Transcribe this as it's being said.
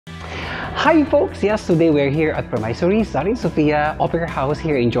Hi folks, yes, today we're here at Permaisuri Zarith Sofia Opera House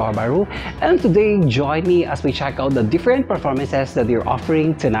here in Johor Bahru, and today join me as we check out the different performances that they're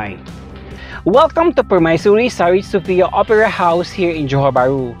offering tonight. Welcome to Permaisuri Zarith Sofia Opera House here in Johor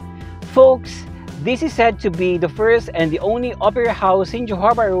Bahru. Folks, this is said to be the first and the only opera house in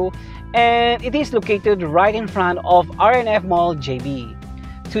Johor Bahru, and it is located right in front of RNF Mall JB.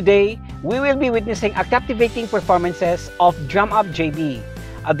 Today, we will be witnessing a captivating performances of Drum Up JB,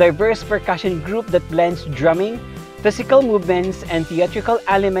 a diverse percussion group that blends drumming, physical movements, and theatrical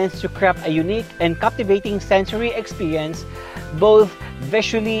elements to craft a unique and captivating sensory experience, both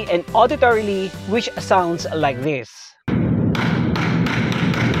visually and auditorily, which sounds like this.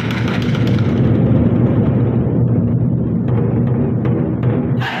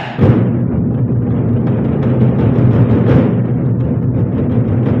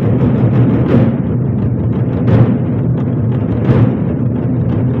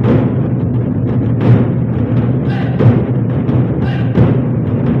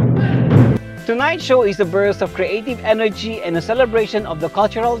 Tonight's show is a burst of creative energy and a celebration of the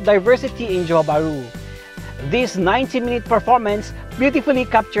cultural diversity in Johor Bahru. This 90-minute performance beautifully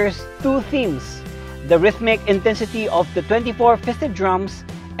captures two themes: the rhythmic intensity of the 24 festive drums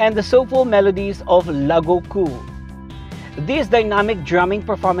and the soulful melodies of LaguKu. This dynamic drumming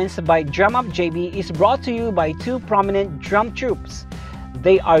performance by Drum Up JB is brought to you by two prominent drum troops.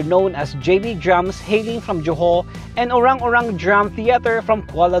 They are known as JB Drums, hailing from Johor, and Orang Orang Drum Theatre from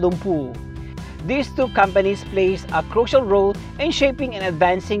Kuala Lumpur. These two companies plays a crucial role in shaping and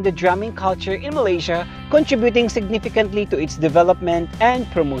advancing the drumming culture in Malaysia, contributing significantly to its development and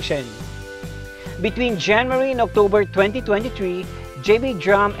promotion. Between January and October 2023, JB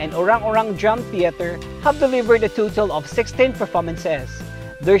Drum and Orang Orang Drum Theatre have delivered a total of 16 performances.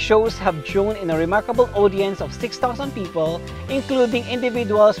 Their shows have drawn in a remarkable audience of 6,000 people, including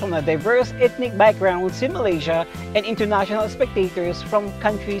individuals from a diverse ethnic backgrounds in Malaysia and international spectators from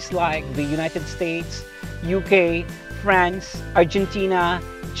countries like the United States, UK, France, Argentina,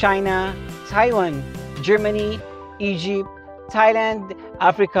 China, Taiwan, Germany, Egypt, Thailand,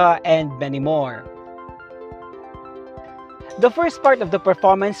 Africa, and many more. The first part of the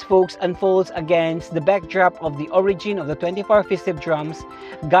performance, folks, unfolds against the backdrop of the origin of the 24 festive drums,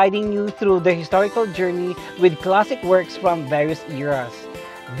 guiding you through the historical journey with classic works from various eras.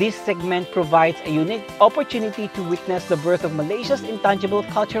 This segment provides a unique opportunity to witness the birth of Malaysia's intangible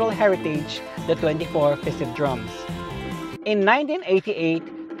cultural heritage, the 24 festive drums. In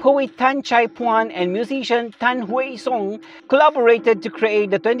 1988, poet Tan Chai Puan and musician Tan Hui Song collaborated to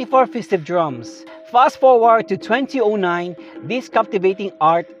create the 24 festive drums. Fast forward to 2009, this captivating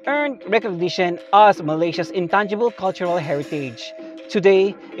art earned recognition as Malaysia's intangible cultural heritage.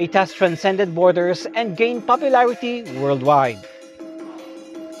 Today, it has transcended borders and gained popularity worldwide.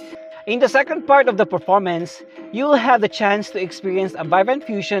 In the second part of the performance, you'll have the chance to experience a vibrant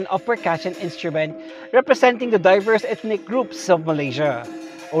fusion of percussion instruments representing the diverse ethnic groups of Malaysia.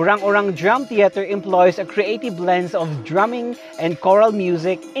 Orang Orang Drum Theatre employs a creative blend of drumming and choral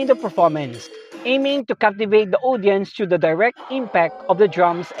music in the performance, aiming to captivate the audience through the direct impact of the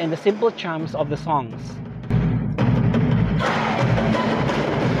drums and the simple charms of the songs.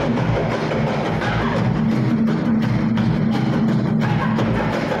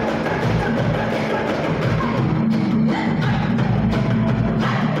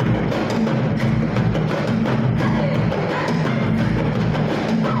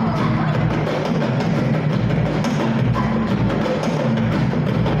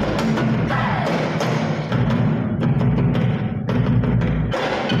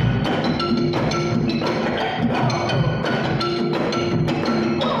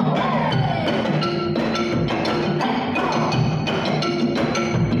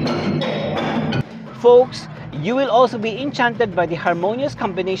 Folks, you will also be enchanted by the harmonious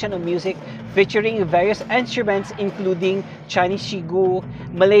combination of music featuring various instruments including Chinese shigu,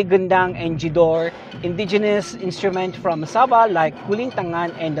 Malay gendang and jidor, indigenous instruments from Sabah like kuling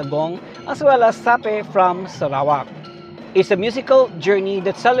tangan and dagong, as well as sape from Sarawak. It's a musical journey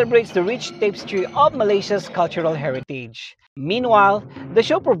that celebrates the rich tapestry of Malaysia's cultural heritage. Meanwhile, the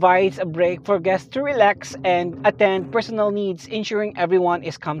show provides a break for guests to relax and attend personal needs, ensuring everyone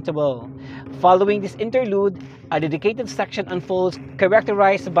is comfortable. Following this interlude, a dedicated section unfolds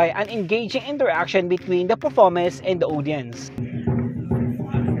characterized by an engaging interaction between the performers and the audience.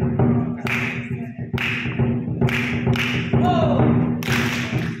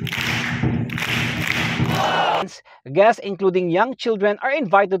 Guests, including young children, are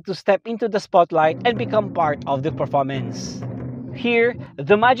invited to step into the spotlight and become part of the performance. Here,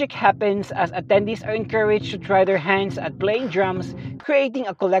 the magic happens as attendees are encouraged to try their hands at playing drums, creating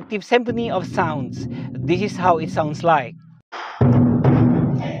a collective symphony of sounds. This is how it sounds like.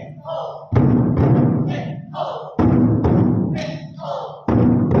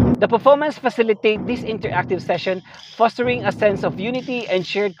 The performance facilitates this interactive session, fostering a sense of unity and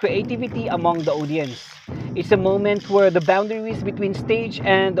shared creativity among the audience. It's a moment where the boundaries between stage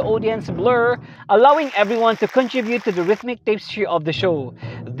and the audience blur, allowing everyone to contribute to the rhythmic tapestry of the show.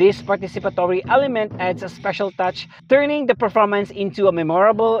 This participatory element adds a special touch, turning the performance into a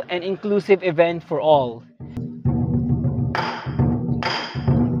memorable and inclusive event for all.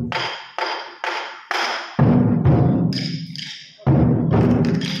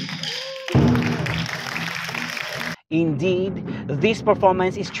 Indeed, this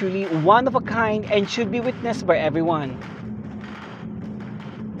performance is truly one of a kind and should be witnessed by everyone.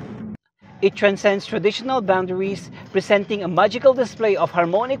 It transcends traditional boundaries, presenting a magical display of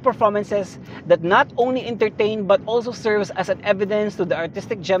harmonic performances that not only entertain but also serves as an evidence to the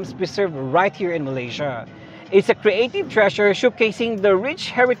artistic gems preserved right here in Malaysia. It's a creative treasure showcasing the rich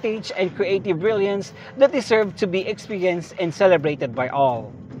heritage and creative brilliance that deserve to be experienced and celebrated by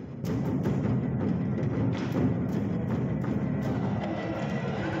all.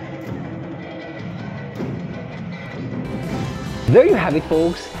 There you have it,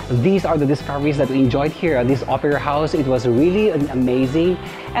 folks. These are the discoveries that we enjoyed here at this opera house. It was really amazing,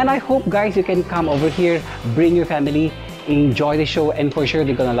 and I hope, guys, you can come over here, bring your family, enjoy the show, and for sure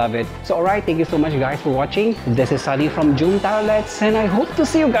they're gonna love it. So alright, thank you so much, guys, for watching. This is Sunny from Jomtaralets, and I hope to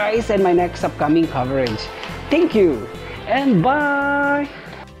see you guys in my next upcoming coverage. Thank you, and bye!